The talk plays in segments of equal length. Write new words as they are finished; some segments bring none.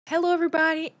Hello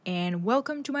everybody and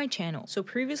welcome to my channel. So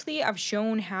previously I've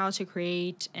shown how to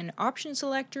create an option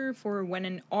selector for when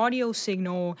an audio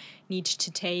signal needs to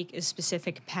take a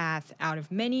specific path out of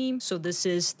many. So this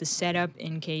is the setup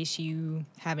in case you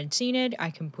haven't seen it. I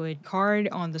can put card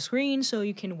on the screen so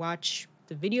you can watch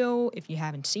the video if you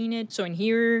haven't seen it. So in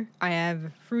here I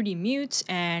have fruity mutes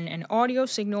and an audio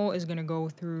signal is going to go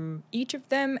through each of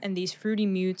them, and these fruity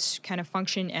mutes kind of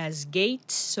function as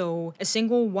gates. So a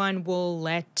single one will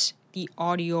let the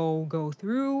audio go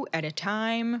through at a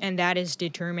time, and that is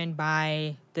determined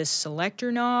by the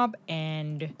selector knob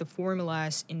and the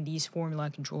formulas in these formula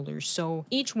controllers. So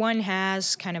each one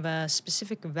has kind of a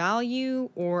specific value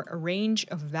or a range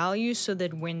of values, so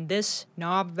that when this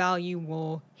knob value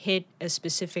will hit a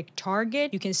specific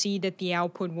target, you can see that the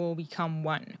output will become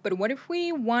 1. But what if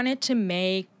we wanted to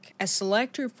make a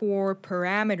selector for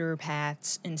parameter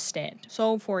paths instead?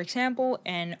 So for example,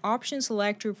 an option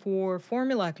selector for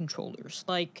formula controllers.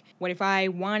 Like, what if I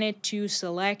wanted to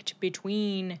select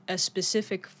between a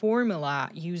specific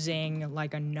formula using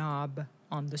like a knob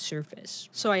on the surface?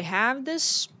 So I have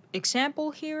this example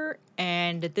here,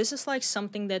 and this is like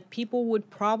something that people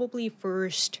would probably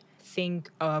first think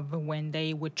of when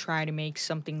they would try to make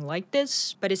something like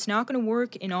this, but it's not going to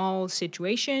work in all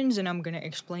situations, and I'm going to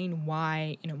explain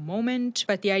why in a moment.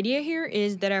 But the idea here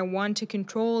is that I want to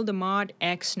control the mod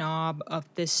X knob of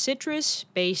this citrus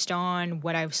based on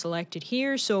what I've selected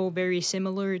here, so very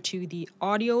similar to the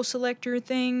audio selector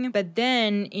thing. But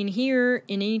then in here,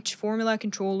 in each formula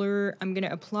controller, I'm going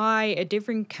to apply a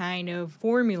different kind of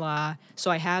formula.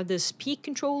 So I have this peak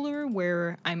controller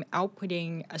where I'm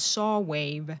outputting a saw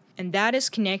wave, and that is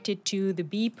connected to the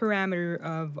B parameter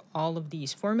of all of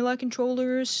these formula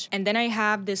controllers. And then I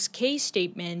have this case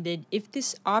statement that if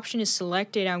this option is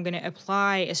selected, I'm going to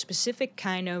apply a specific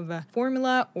kind of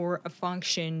formula or a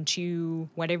function to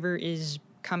whatever is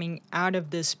coming out of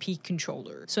this peak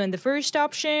controller. So in the first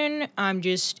option, I'm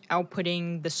just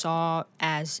outputting the saw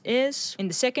as is. In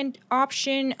the second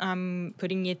option, I'm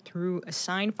putting it through a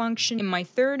sine function. In my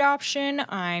third option,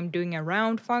 I'm doing a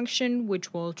round function,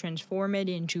 which will transform it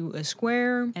into a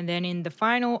square. And then in the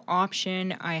final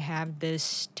option, I have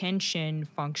this tension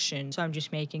function. So I'm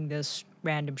just making this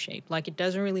random shape. Like, it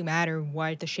doesn't really matter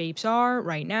what the shapes are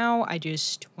right now. I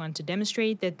just want to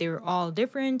demonstrate that they're all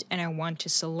different, and I want to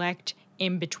select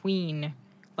in between,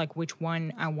 like which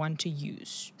one I want to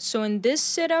use. So in this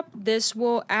setup, this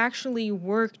will actually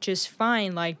work just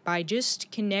fine, like by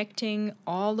just connecting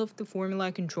all of the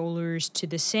formula controllers to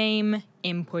the same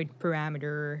input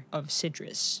parameter of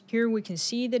citrus. Here we can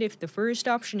see that if the first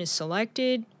option is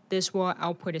selected, this will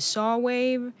output a saw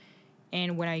wave,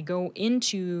 and when I go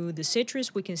into the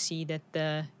citrus, we can see that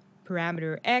the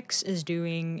parameter X is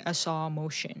doing a saw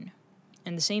motion.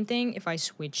 And the same thing if I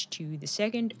switch to the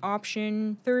second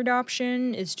option. Third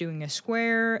option is doing a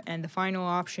square, and the final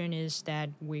option is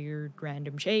that weird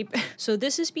random shape. So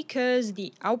this is because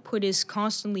the output is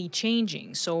constantly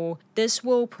changing. So this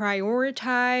will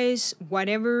prioritize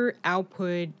whatever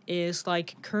output is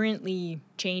like currently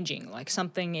changing, like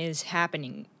something is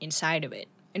happening inside of it.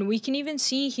 And we can even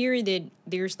see here that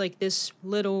there's like this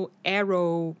little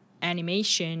arrow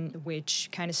animation which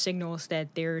kind of signals that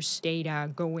there's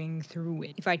data going through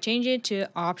it. If I change it to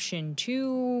option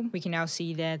 2, we can now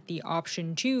see that the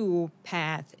option 2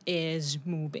 path is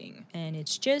moving, and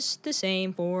it's just the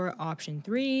same for option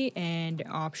 3 and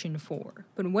option 4.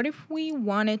 But what if we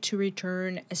wanted to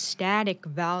return a static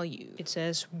value? It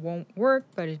says won't work,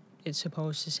 but it's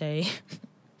supposed to say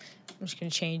I'm just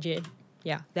gonna change it.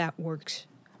 Yeah, that works.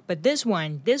 But this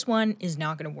one is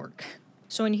not gonna work.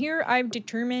 So in here, I've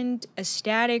determined a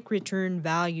static return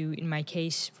value in my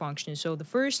case function. So the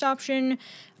first option,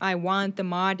 I want the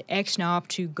mod X knob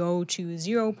to go to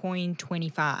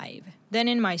 0.25. Then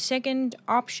in my second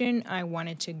option, I want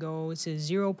it to go to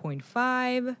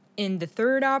 0.5. In the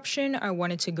third option, I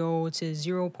want it to go to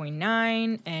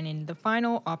 0.9. And in the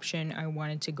final option, I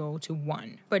want it to go to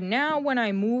 1. But now when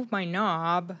I move my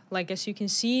knob, like as you can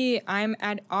see, I'm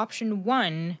at option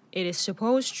 1. It is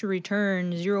supposed to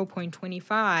return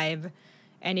 0.25.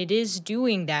 And it is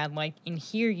doing that. Like in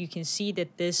here, you can see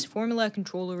that this formula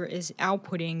controller is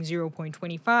outputting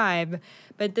 0.25,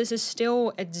 but this is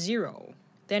still at 0.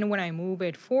 Then when I move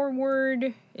it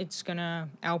forward, it's gonna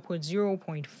output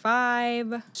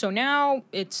 0.5. So now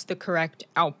it's the correct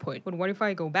output. But what if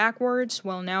I go backwards?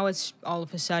 Well, now it's all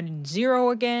of a sudden 0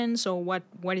 again. So what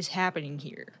is happening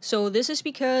here? So this is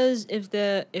because if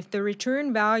the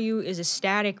return value is a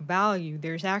static value,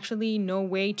 there's actually no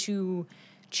way to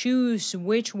choose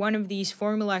which one of these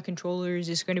formula controllers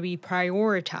is going to be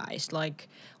prioritized. Like,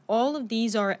 all of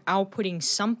these are outputting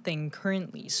something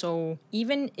currently. So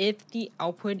even if the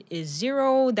output is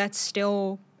 0, that's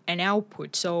still an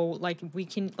output. So like we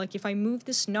can, like if I move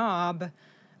this knob,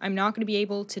 I'm not going to be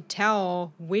able to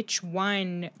tell which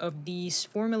one of these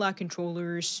formula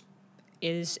controllers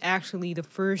is actually the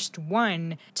first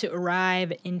one to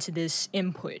arrive into this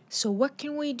input. So what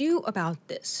can we do about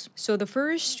this? So the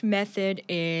first method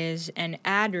is an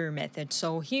adder method.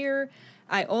 So here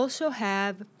I also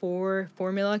have 4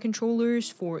 formula controllers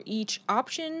for each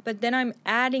option, but then I'm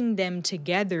adding them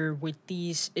together with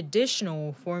these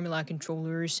additional formula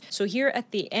controllers. So here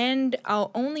at the end,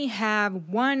 I'll only have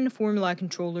 1 formula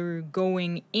controller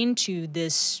going into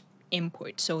this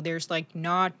input. So there's like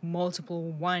not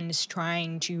multiple ones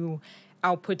trying to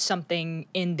output something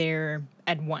in there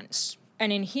at once.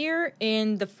 And in here,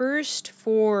 in the first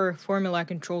 4 formula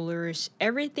controllers,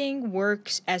 everything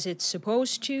works as it's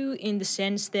supposed to, in the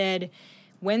sense that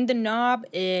when the knob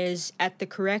is at the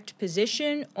correct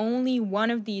position, only one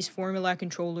of these formula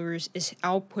controllers is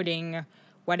outputting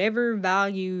whatever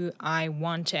value I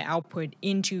want to output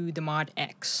into the mod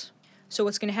X. So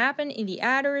what's going to happen in the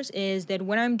adders is that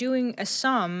when I'm doing a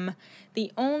sum,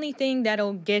 the only thing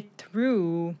that'll get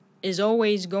through is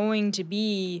always going to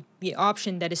be the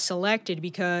option that is selected,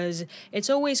 because it's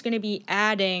always going to be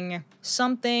adding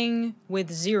something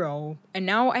with 0. And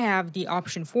now I have the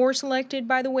option 4 selected,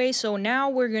 by the way. So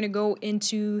now we're going to go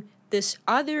into this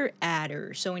other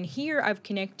adder. So in here, I've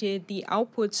connected the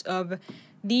outputs of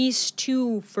these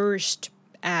 2 first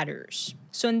adders.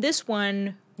 So in this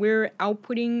one, we're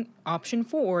outputting option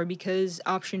 4 because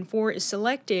option 4 is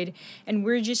selected, and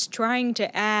we're just trying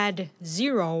to add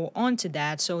 0 onto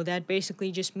that. So that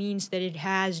basically just means that it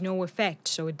has no effect.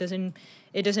 So it doesn't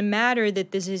matter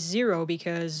that this is 0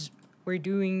 because we're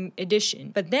doing addition.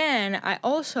 But then I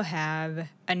also have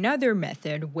another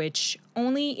method which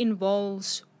only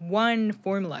involves 1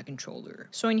 formula controller.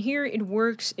 So in here it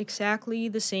works exactly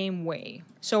the same way.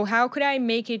 So how could I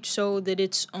make it so that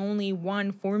it's only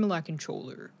 1 formula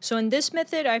controller? So in this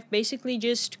method, I've basically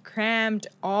just crammed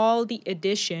all the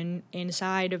addition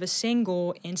inside of a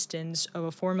single instance of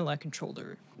a formula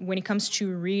controller. When it comes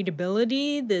to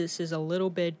readability, this is a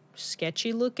little bit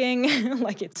sketchy looking.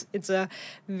 Like it's a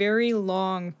very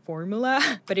long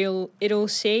formula, but it'll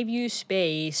save you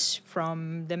space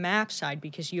from the map side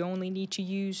because you only need to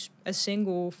use a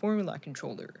single formula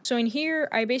controller. So in here,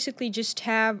 I basically just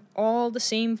have all the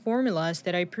same formulas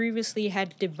that I previously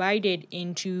had divided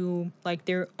into like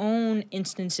their own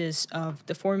instances of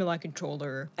the formula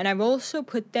controller. And I've also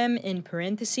put them in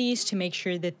parentheses to make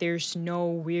sure that there's no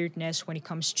weirdness when it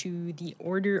comes to the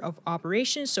order of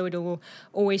operations. So it'll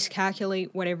always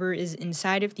calculate whatever is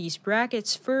inside of these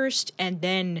brackets first and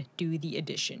then do the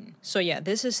addition. So yeah,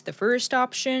 this is the first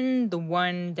option, the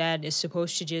one that is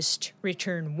supposed to just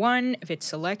return 1 if it's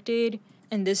selected.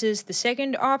 And this is the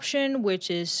second option,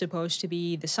 which is supposed to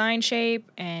be the sine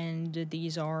shape, and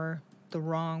these are the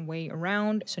wrong way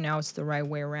around. So now it's the right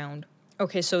way around.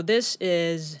 Okay, so this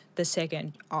is the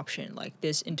second option, like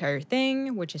this entire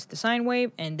thing, which is the sine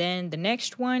wave. And then the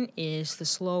next one is the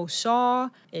slow saw.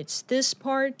 It's this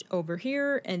part over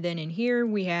here. And then in here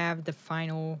we have the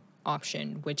final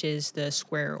option, which is the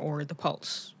square or the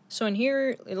pulse. So in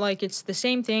here, like it's the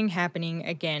same thing happening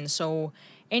again. So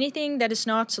anything that is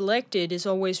not selected is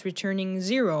always returning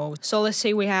 0. So let's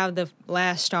say we have the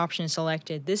last option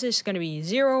selected. This is going to be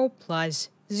 0 plus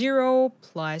 0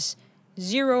 plus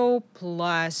 0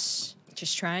 plus...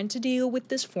 Just trying to deal with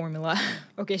this formula.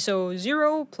 Okay, so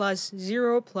 0 plus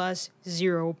 0 plus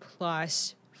 0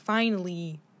 plus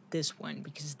finally this one,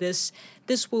 because this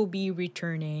will be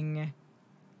returning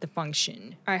the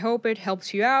function. I hope it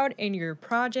helps you out in your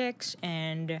projects,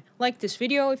 and like this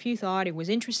video if you thought it was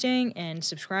interesting, and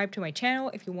subscribe to my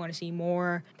channel if you want to see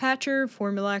more Patcher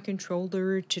formula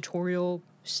controller tutorial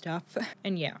stuff.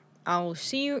 And yeah, I'll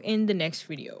see you in the next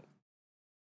video.